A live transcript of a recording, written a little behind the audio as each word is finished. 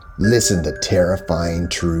Listen to terrifying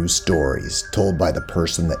true stories told by the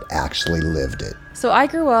person that actually lived it. So I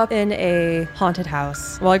grew up in a haunted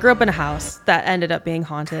house. Well, I grew up in a house that ended up being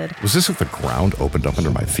haunted. Was this if the ground opened up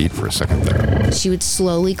under my feet for a second there? She would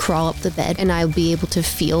slowly crawl up the bed, and I would be able to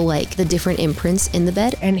feel like the different imprints in the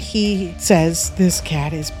bed. And he says this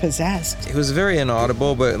cat is possessed. It was very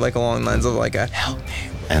inaudible, but like along the lines of like a help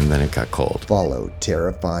me. And then it got cold. Follow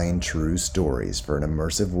terrifying true stories for an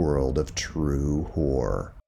immersive world of true horror.